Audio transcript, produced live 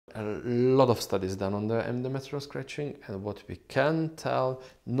a lot of studies done on the endometrial scratching, and what we can tell,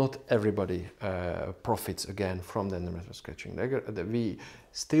 not everybody profits again from the endometrial scratching. We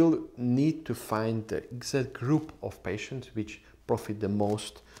still need to find the exact group of patients which profit the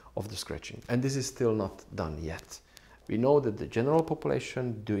most of the scratching, and this is still not done yet. We know that the general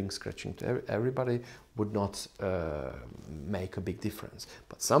population doing scratching to everybody would not make a big difference,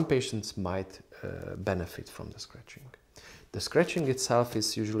 but some patients might benefit from the scratching. The scratching itself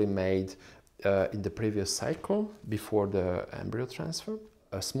is usually made in the previous cycle before the embryo transfer.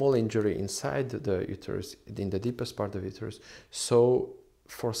 A small injury inside the uterus, in the deepest part of the uterus. So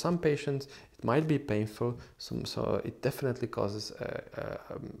for some patients it might be painful, so it definitely causes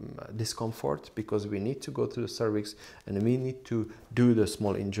discomfort, because we need to go to the cervix and we need to do the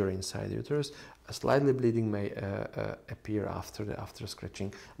small injury inside the uterus. A slightly bleeding may appear after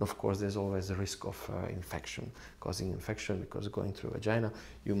scratching, and of course there's always a risk of infection, causing infection, because going through vagina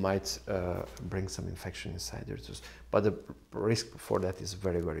you might bring some infection inside the uterus, but the risk for that is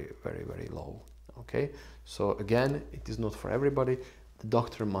very low. Okay, so again, it is not for everybody. The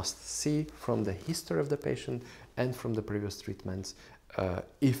doctor must see from the history of the patient and from the previous treatments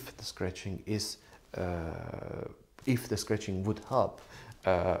if the scratching would help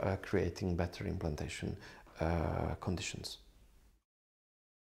creating better implantation conditions.